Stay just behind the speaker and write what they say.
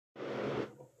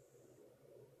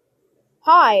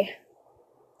Hi,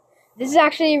 this is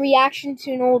actually a reaction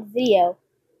to an old video.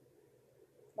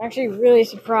 I'm actually really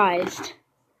surprised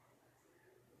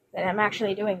that I'm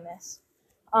actually doing this.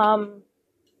 I'm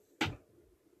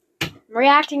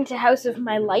reacting to House of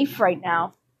My Life right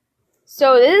now.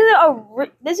 So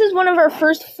this is one of our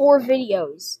first 4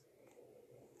 videos.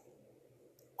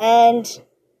 And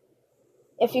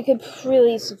if you could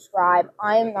please subscribe.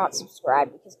 I am not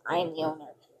subscribed because I am the owner.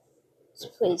 So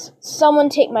please, someone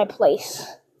take my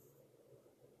place.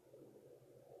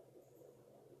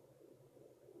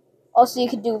 Also, you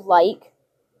could do like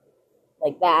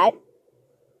that.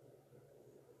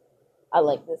 I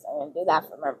like this. I'm going to do that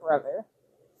for my brother.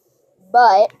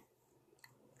 But,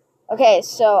 okay,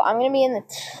 so I'm going to be in the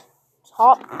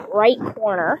top right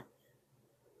corner.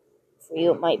 For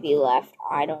you, it might be left.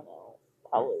 I don't know.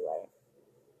 Probably right.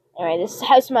 Anyway, this is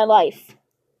House of My Life.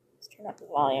 Let's turn up the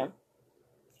volume.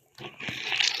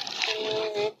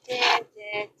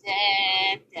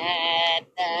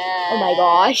 Oh my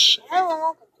gosh. Hello,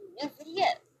 welcome to a new video.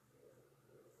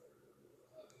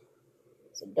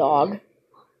 It's a dog.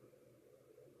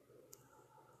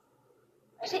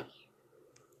 Is it?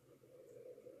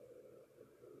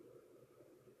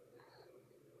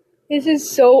 This is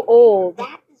so old.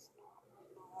 That is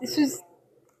This was...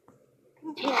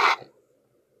 continue.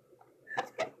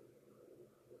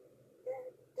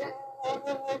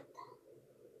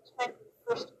 This might be the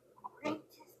first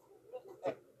greatest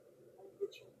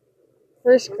video.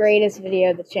 First greatest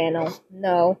video of the channel.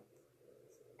 No.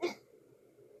 This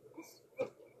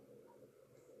video,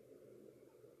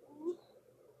 we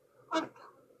are going to play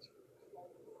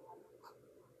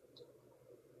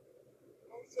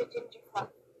as a ginger fluff.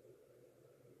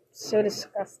 So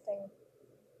disgusting.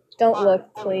 Don't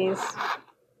look, please.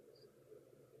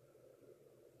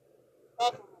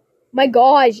 My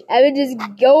gosh, Evan, just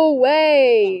go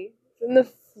away from the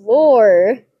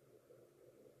floor.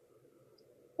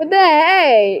 What the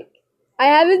heck? I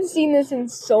haven't seen this in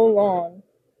so long.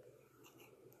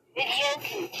 Video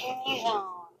continues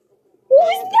on.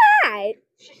 What is that?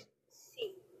 Just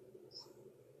see.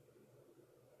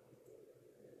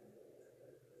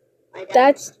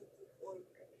 That's...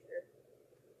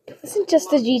 This isn't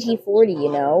just a GT40,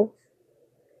 you know.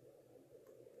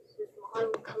 This is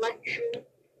model collection.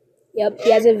 Yep,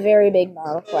 he has a very big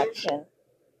model collection.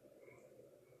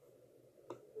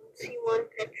 See one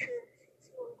picture.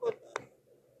 See one good.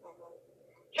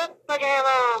 Jump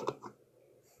pajama.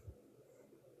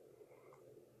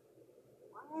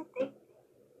 What are they?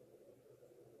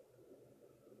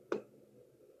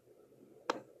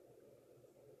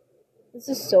 This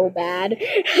is so bad.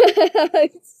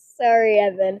 Sorry,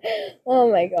 Evan.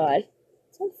 Oh my god.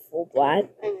 It's on full black.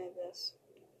 I know this.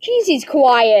 Jeez, he's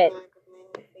quiet.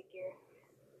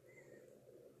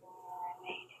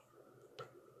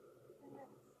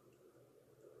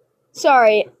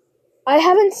 Sorry, I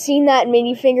haven't seen that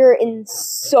minifigure in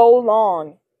so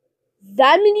long.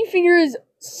 That minifigure is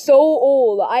so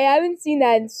old. I haven't seen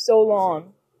that in so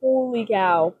long. Holy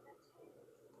cow.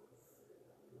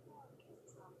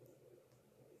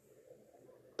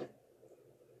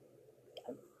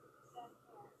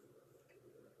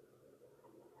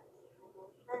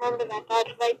 Remember that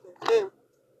Dodge Viper too.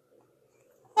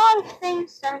 A lot of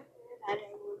things started that I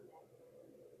remember.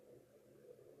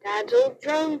 Dad's old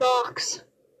drone box.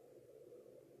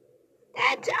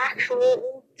 Dad's actual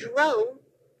old drone.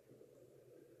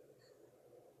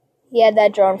 He had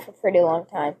that drone for a pretty long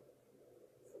time.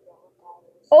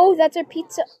 Oh, that's our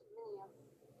pizza.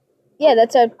 Yeah,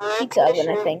 that's our pizza oven,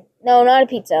 I think. No, not a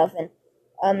pizza oven.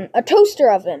 A toaster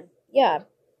oven. Yeah.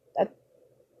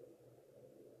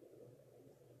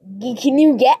 Can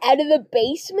you get out of the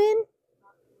basement?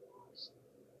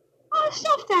 A lot of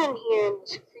stuff down here in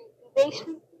this creepy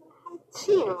basement that I haven't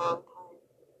seen in a long time.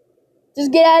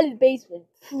 Just get out of the basement,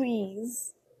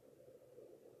 please.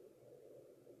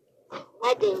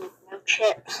 Wedding, no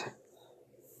chips.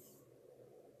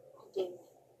 Wedding.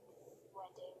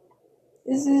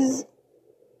 This is...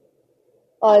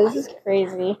 Oh, this is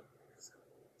crazy.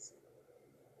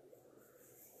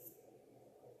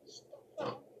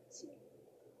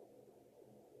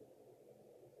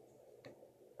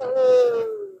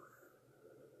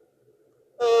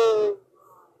 Oh,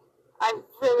 I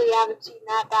really haven't seen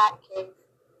that bat cave.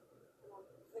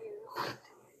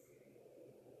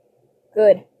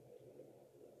 Good.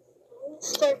 Let's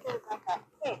start going back up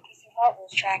here because your heart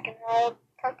was tracking the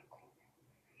carpet.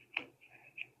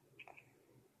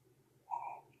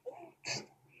 Let's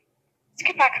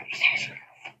get back upstairs.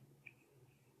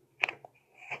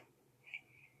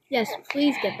 Yes,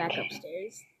 please get back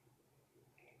upstairs.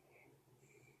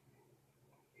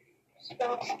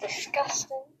 Smells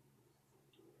disgusting.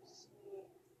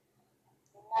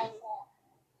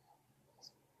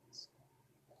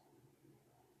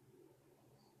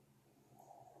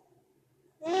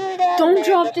 Don't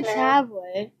drop the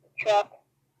tablet. Truck.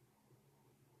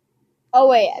 Oh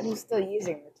wait, I'm still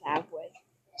using the tablet.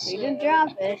 You didn't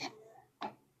drop it.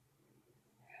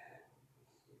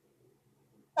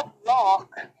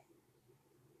 Lock.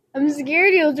 I'm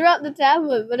scared he'll drop the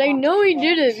tablet, but I know he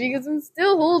did it because I'm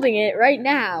still holding it right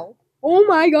now. Oh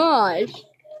my gosh.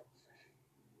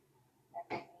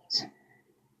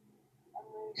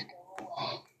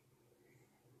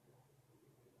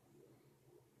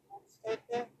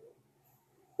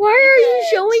 Why are you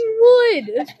showing wood?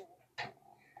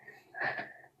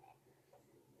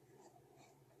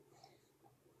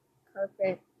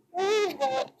 Carpet.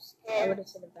 That would have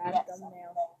been a bad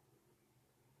thumbnail.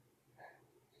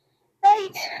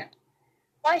 Right.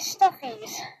 My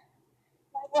stuffies.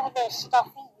 My weather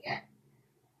stuffy.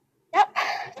 Yep.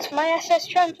 It's my SS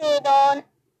Trenchledon.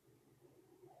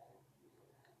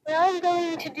 What I'm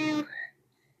going to do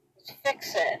is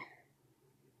fix it.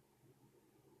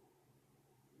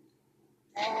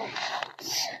 And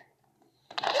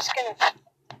I'm just gonna.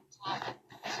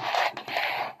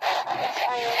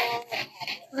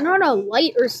 Turn on a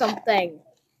light or something.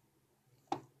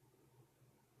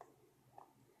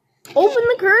 Open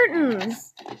the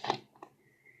curtains.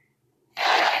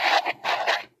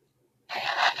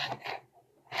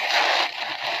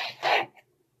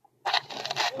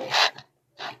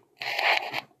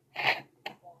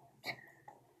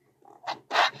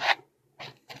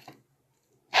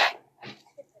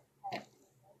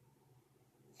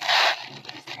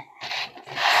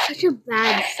 Such a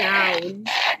bad sound.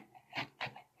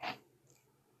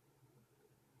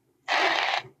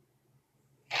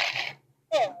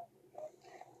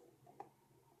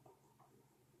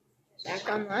 Back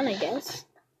online, I guess.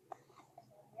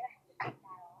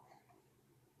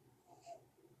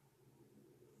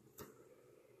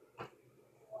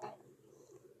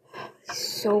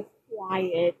 So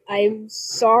quiet. I'm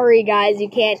sorry, guys. You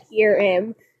can't hear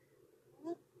him.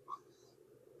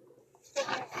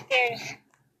 Stairs.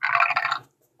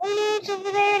 Oh no, it's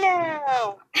over there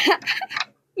now.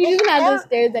 He doesn't have those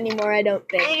stairs anymore, I don't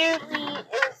think. Literally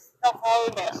is the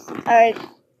hardest. Alright.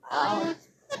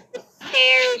 The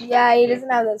stairs. Yeah, he doesn't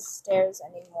have those stairs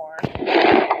anymore.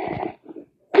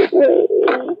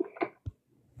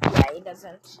 Yeah, he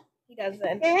doesn't. He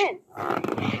doesn't. You're in.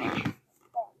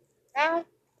 Now.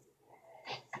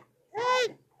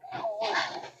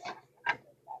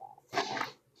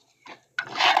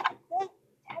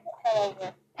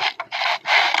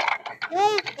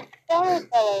 No, the phone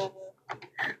fell over.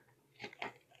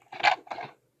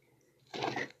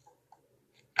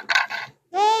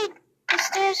 No, the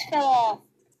stairs fell off.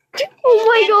 Oh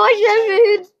my gosh,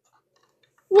 Evan!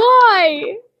 Why?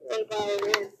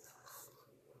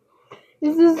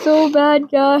 This is so bad,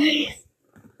 guys.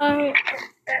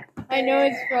 I know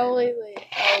it's probably like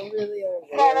really old.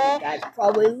 You guys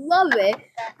probably love it,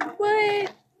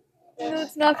 but no,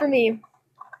 it's not for me.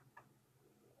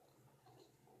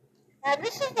 Now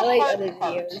this is the I like hard other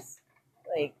part. videos,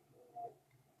 like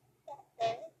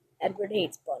Edward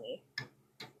Hates Bunny.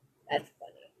 That's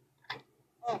funny.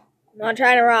 I'm not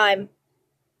trying to rhyme,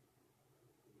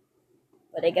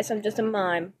 but I guess I'm just a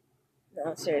mime.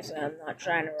 No, seriously, I'm not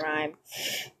trying to rhyme.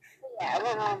 Yeah, I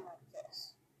went on like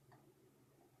this.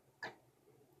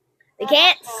 They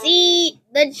can't see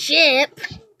the chip.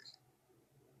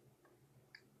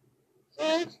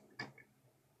 See?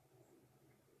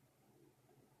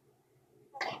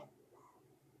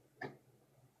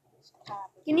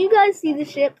 Can you guys see the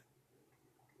ship?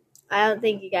 I don't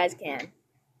think you guys can.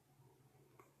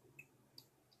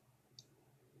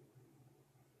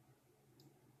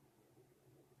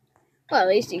 Well, at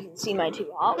least you can see my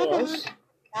two Hot Wheels.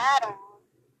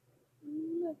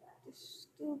 It's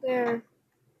still there.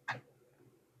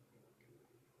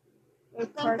 There's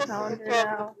car calendar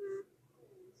now.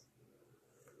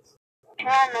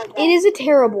 It is a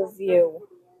terrible view.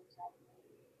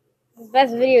 The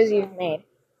best videos you've made.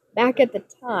 Back at the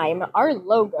time, our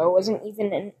logo wasn't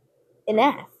even an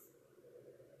F.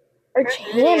 Our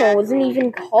channel wasn't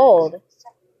even called.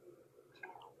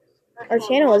 Our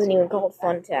channel wasn't even called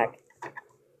Fun Tech.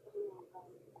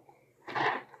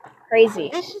 Crazy.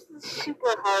 This is the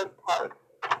super hard part.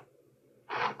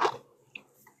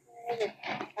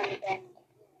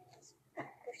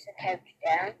 Push the couch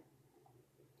down.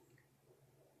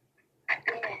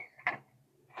 Okay.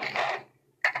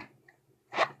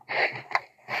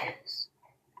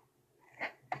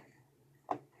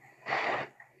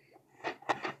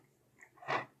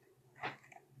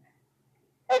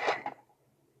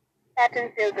 That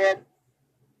didn't feel good.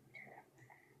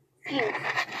 Phew.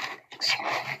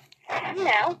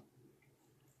 Now,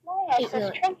 my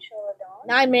SS Trenchledon.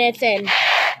 9 minutes in.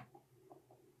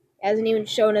 He hasn't even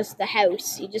shown us the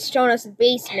house. He just shown us the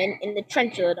basement in the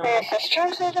Trenchulodon. Yes, this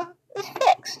Trenchulodon is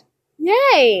fixed.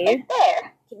 Yay! Right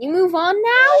there. Can you move on now?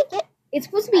 I like it. It's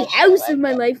supposed to be I still house like of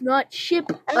my it. life, not ship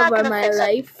I'm not of gonna my fix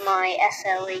life. up my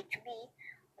SLHB,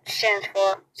 which stands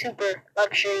for Super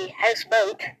Luxury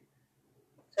Houseboat.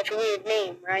 Such a weird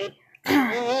name, right?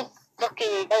 Unique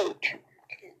looking boat.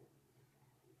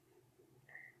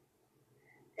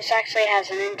 This actually has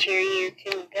an interior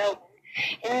to go.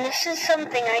 And this is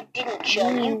something I didn't show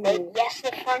you, but yes,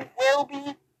 the front will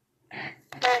be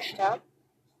smashed up.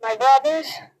 My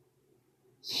brother's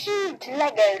huge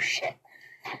Lego ship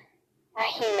that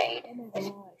he made. Oh my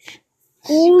gosh.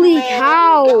 Holy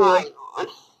cow!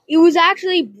 It was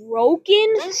actually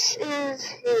broken? This is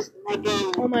his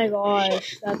Lego. Oh my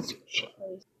gosh, that's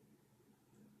crazy.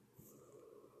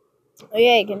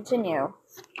 Okay, continue.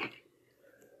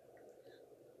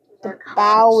 The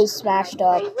bow was smashed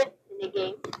up.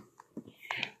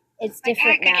 It's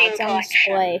different now. It's on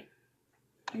display.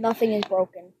 Nothing is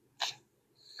broken.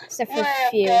 Except for a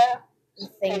few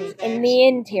things in the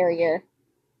interior.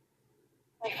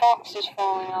 My fox is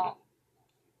falling off.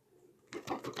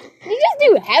 Can you just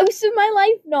do house of my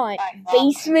life, not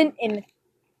basement and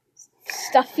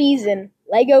stuffies and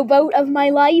Lego boat of my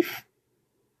life?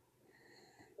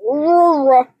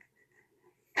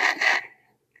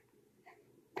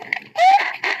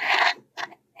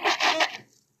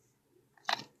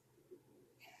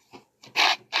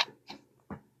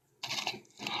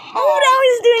 Oh, now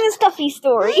he's doing a stuffy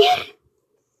story.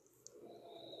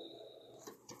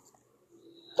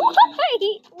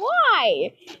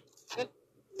 Why? I'm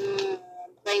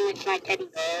playing with my teddy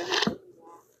bear.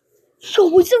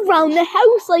 Show us around the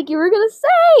house like you were gonna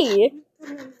say.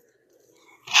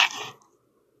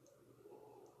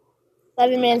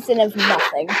 7 minutes in of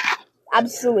nothing.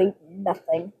 Absolute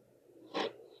nothing.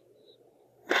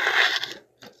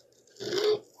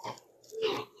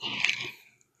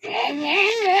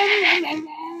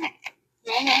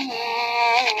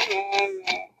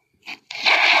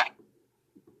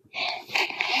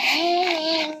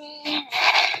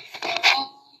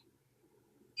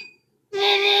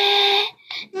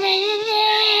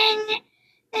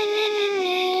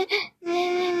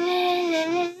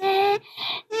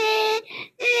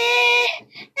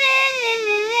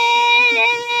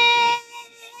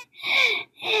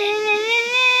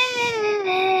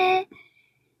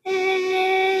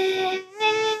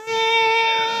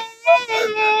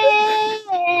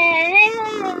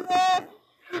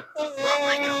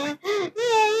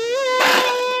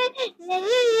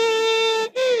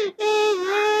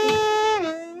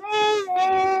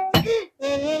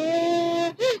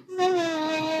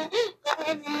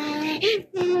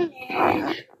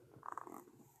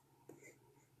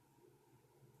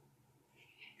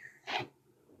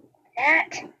 That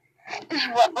is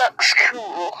what looks cool.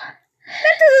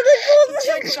 That doesn't look cool. It's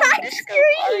like some Black disco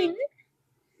screen.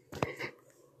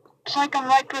 It's like a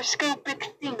microscopic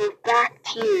thing of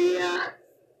bacteria.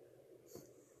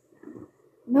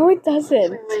 No, it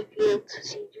doesn't. I might be able to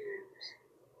see germs.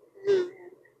 Zoom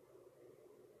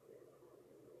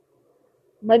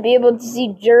in. Might be able to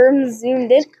see germs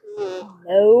zoomed in. Cool.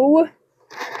 No.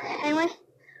 Anyway,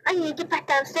 I need to get back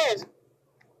downstairs.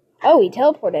 Oh, he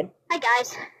teleported. Hi,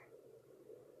 guys.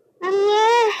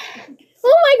 Oh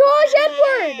my gosh,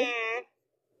 Edward!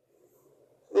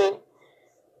 Me.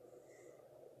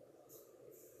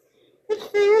 It's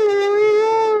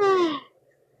family.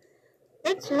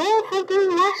 It's Norfolk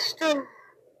and Leicester.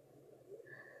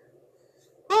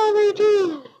 Harley D.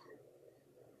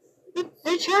 It's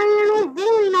the channel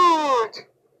Boy Not.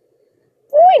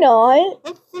 Why not?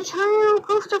 It's the channel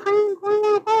Costa Fan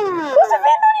 405. Who's a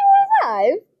fan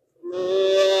 9105?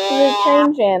 The train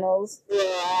channels.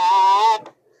 Yeah.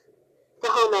 The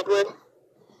home, Edward.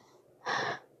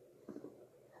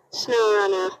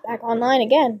 SnowRunner. Back online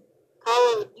again.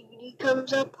 Call of Duty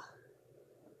comes up.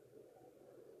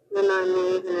 Then I'm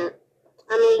leaving it.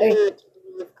 I'm leaving the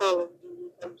TV if Call of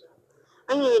Duty comes up.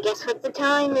 I'm gonna guess what the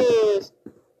time is.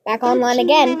 Back online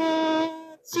again.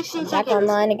 16 Back seconds.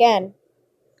 online again.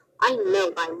 I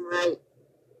know I'm right.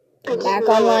 I just Back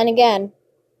know online it. again.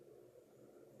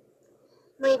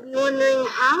 Might be wondering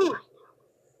how I know.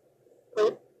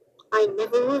 But I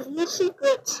never reveal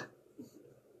secrets.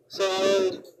 So I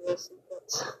always reveal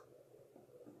secrets.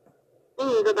 I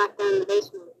need to go back down to the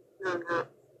basement. No, I'm not.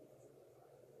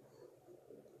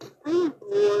 I am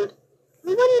bored. I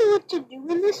wonder what to do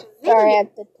in this video. Sorry, I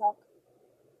have to talk.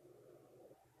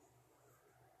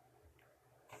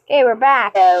 Okay, we're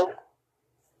back. So,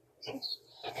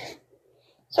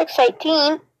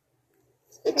 618.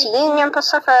 It's Union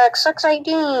Pacific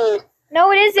 618.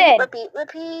 No, it isn't. Repeat.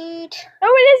 No,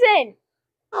 it isn't.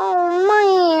 Oh,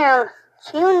 man.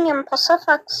 It's Union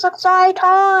Pacific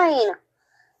 618.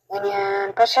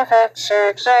 Union Pacific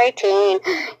 618.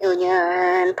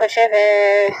 Union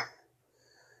Pacific.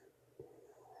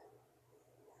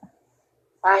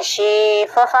 I see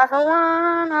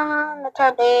 4501 on the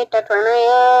tablet that's when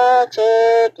I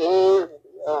exiting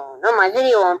video. No, my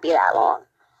video won't be that long.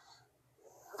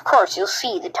 Of course, you'll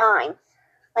see the time.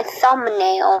 My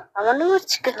thumbnail. I wonder what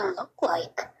it's gonna look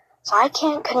like. So I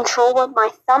can't control what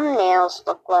my thumbnails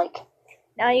look like.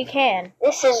 Now you can.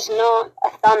 This is not a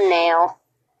thumbnail.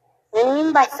 What I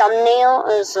mean by thumbnail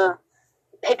is a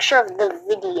picture of the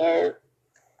video.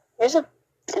 There's a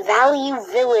Value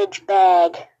Village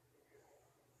bag.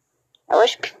 I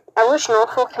wish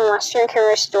Norfolk and Western could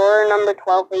restore number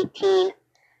 1218.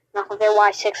 Not with their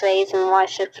Y6As and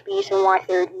Y6Bs and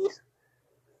Y30s.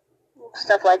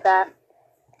 Stuff like that.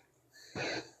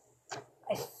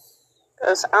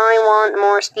 Because I want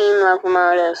more steam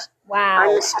locomotives. Wow.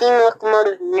 I'm a steam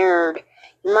locomotive nerd.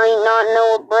 You might not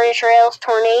know what British Rail's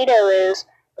Tornado is,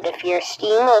 but if you're a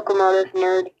steam locomotive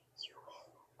nerd, you will.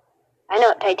 I know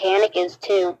what Titanic is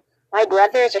too. My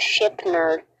brother is a ship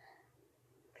nerd.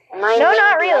 And I No, made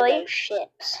not really. Lego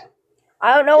ships.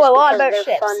 I don't know Just a lot because about they're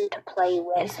ships. fun to play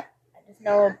with. I just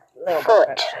know a little bit Foot.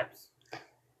 about ships.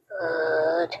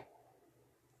 Good.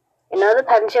 You know the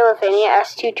Pennsylvania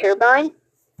S2 turbine?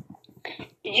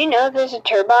 Did you know there's a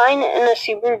turbine in the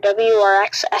Subaru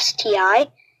WRX STI?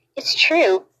 It's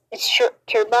true. It's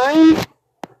turbine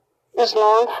is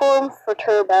long form for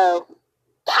turbo.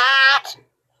 Cat!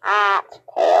 Cat.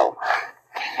 Tail.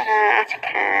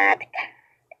 Cat.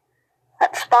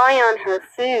 Let's spy on her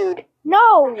food.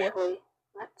 No! Actually,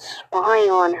 let's spy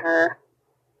on her.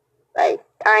 Right.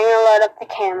 I'm gonna load up the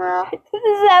camera. This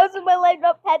is the house of my life,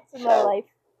 not pets in my life.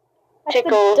 That's the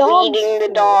Tickles dog's eating the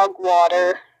food. dog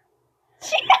water.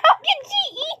 How can she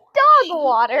eat dog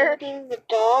water? Eating the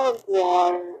dog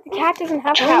water. The cat doesn't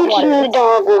have cat Drinking water. the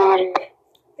dog water.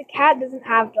 The cat doesn't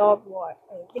have dog water.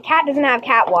 The cat doesn't have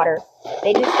cat water.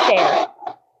 They just share.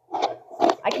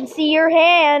 I can see your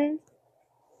hand.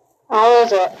 How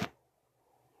is it?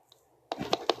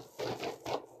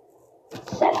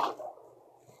 Set up.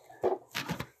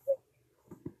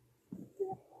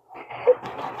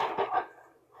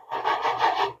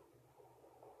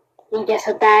 You guess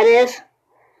what that is?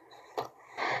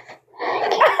 I'm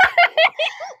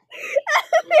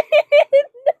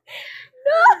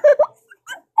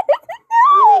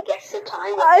gonna guess the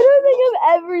time. I don't think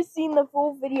I've ever seen the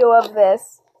full video of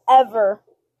this. Ever.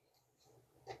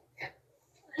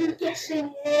 I'm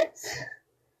guessing it.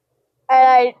 And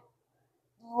I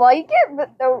like it,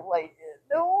 but don't like it.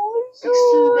 No,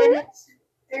 16 minutes,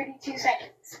 32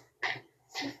 seconds.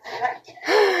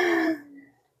 I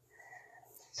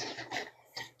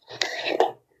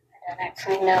don't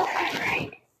actually know if I'm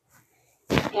right.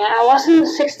 Yeah, it wasn't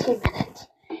 16 minutes.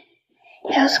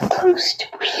 It was close to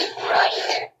being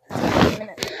right. 17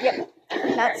 minutes. Yep.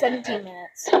 Not 17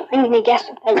 minutes. I'm gonna guess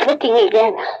I'm looking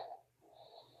again.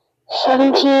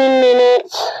 17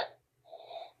 minutes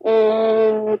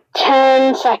and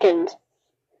 10 seconds.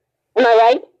 Am I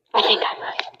right? I think I'm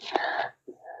right.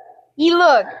 You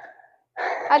look.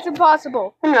 That's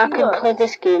impossible. I'm not You gonna look. play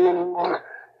this game anymore.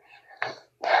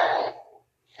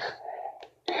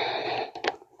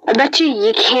 I bet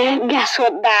you can't guess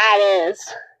what that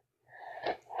is.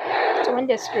 It's a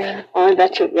window screen. Oh, I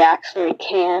bet you actually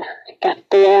can. I got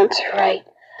the answer right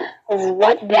of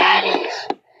what that is.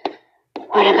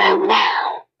 What about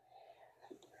now?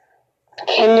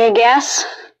 Can you guess?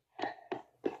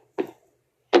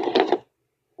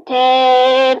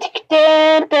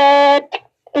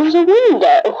 It was a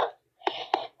window.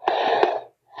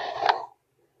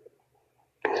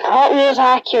 Hot Wheels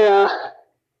Acura.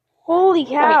 Holy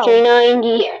cow.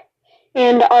 R390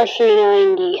 and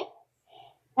R390.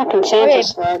 Fucking Santa Okay.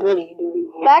 sled. What are you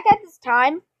doing here? Back at this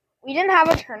time, we didn't have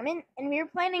a tournament, and we were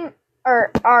planning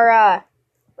our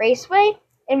raceway,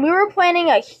 and we were planning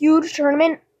a huge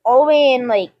tournament all the way in,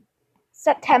 like,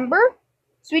 September.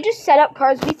 So we just set up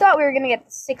cars. We thought we were going to get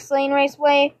the 6-lane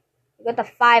raceway. We got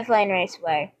the 5-lane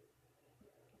raceway.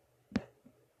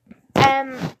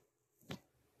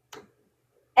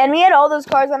 And we had all those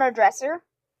cars on our dressers.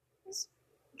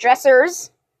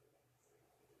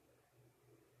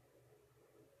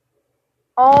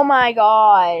 Oh my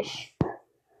gosh.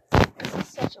 This is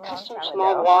such a long Custom time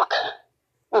small ago. walk.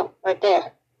 Oh, right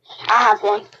there. I have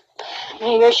one.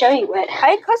 I'm gonna show you it.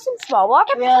 I had custom small walk.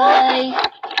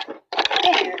 Right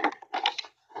there.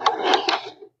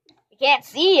 You can't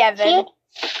see, Evan.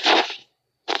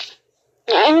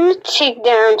 I'm gonna take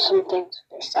down some things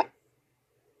for a sec.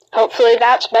 Hopefully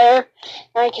that's better.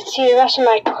 Now I can see the rest of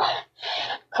my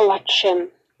collection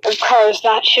of cars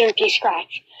that shouldn't be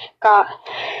scratched. Got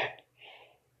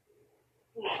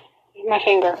my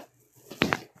finger.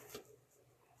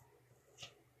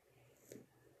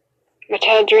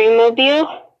 Mattel Dreammobile.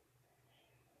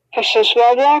 Heston's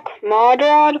Wellblock. Mod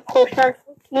Rod. Porsche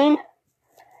 14.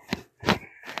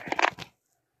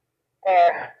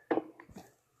 There. A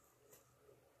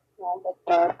little bit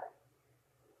dark.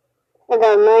 I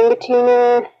got a Manga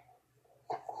Tuner.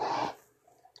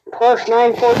 Porsche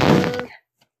 914.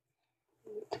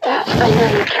 I know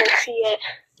you can't see it.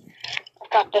 I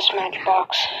got this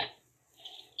Matchbox.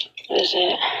 What is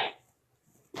it?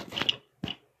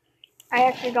 I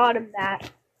actually got him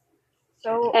that.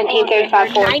 So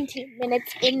 1935 we're 19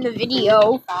 minutes in the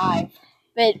video.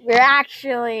 But we're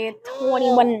actually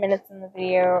 21 minutes in the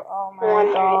video. Oh my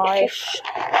gosh.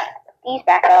 These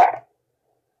back up.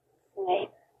 Wait.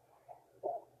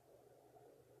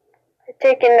 I'm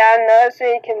taking down those so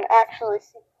you can actually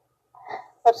see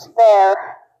what's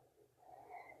there.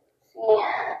 See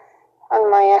on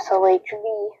my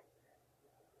SLHV.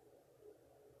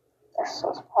 This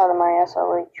was part of my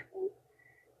SLHV.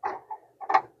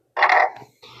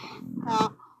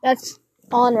 That's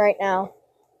on right now.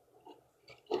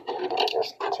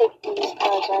 Just take these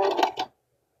guys out.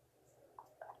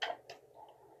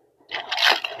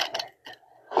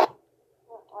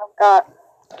 I've got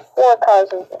 4 cars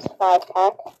of this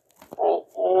 5-pack.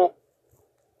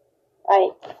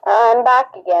 Right, I'm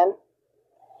back again.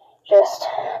 Just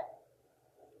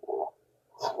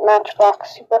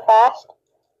Matchbox Super Fast.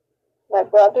 My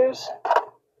brother's.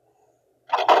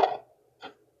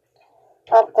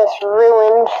 Got this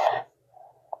ruined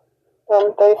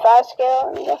 135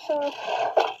 scale. I'm guessing.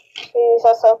 Use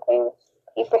that something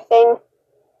paper thing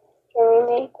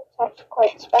remade. It's actually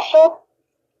quite special.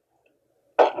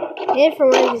 And for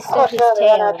one of his stuff, his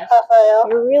tails.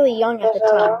 You were really young at the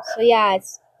time, so yeah,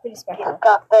 it's pretty special.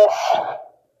 Got this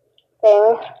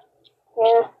thing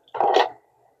here.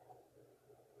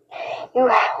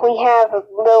 We have a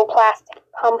little plastic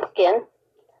pumpkin.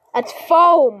 That's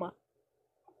foam.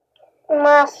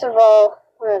 Last of all,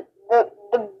 the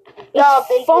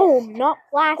It's foam, not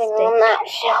plastic. thing on that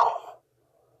shelf.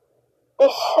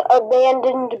 This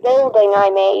abandoned building I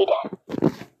made.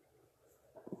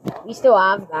 We still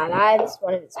have that. That's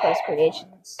one of its best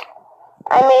creations.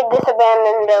 I made this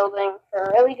abandoned building for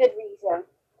a really good reason.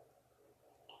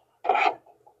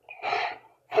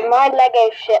 For my Lego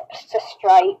ships to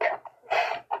strike.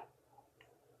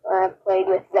 I played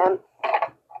with them.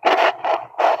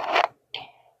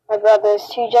 My brother's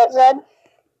 2JetZ.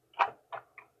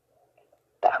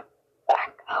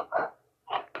 Back up.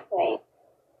 Wait.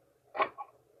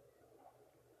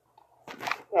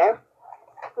 There.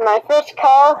 My first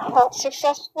car that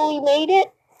successfully made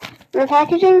it in the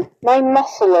packaging, my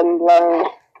muscle and blown.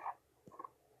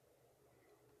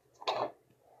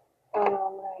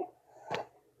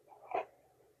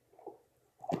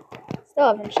 Still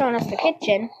haven't shown us the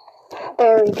kitchen.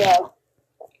 There we go.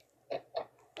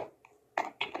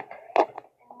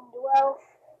 Well,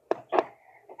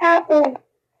 that will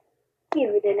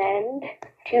give it an end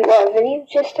to our video.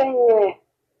 Just I'm gonna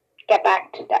get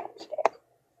back to downstairs.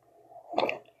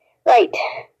 Right.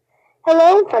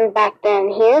 Hello, I'm back down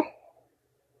here.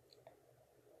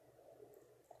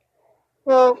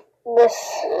 Well,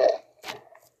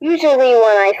 usually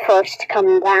when I first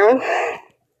come down,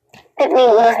 it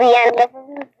means the end of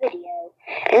a video.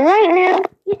 And right now,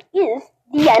 it is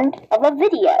the end of a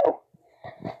video.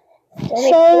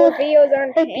 Only 4 videos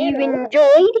on hope you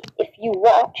enjoyed. If you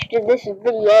watched this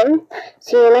video,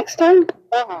 see you next time.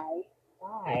 Bye.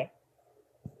 Bye.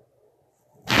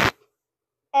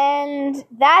 And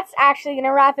that's actually going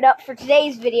to wrap it up for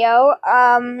today's video.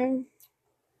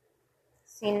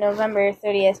 See, November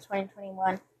 30th,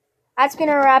 2021. That's going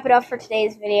to wrap it up for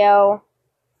today's video.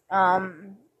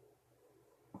 Bye.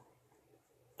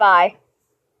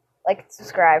 Like and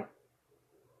subscribe.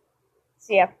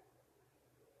 See ya.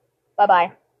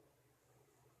 Bye-bye.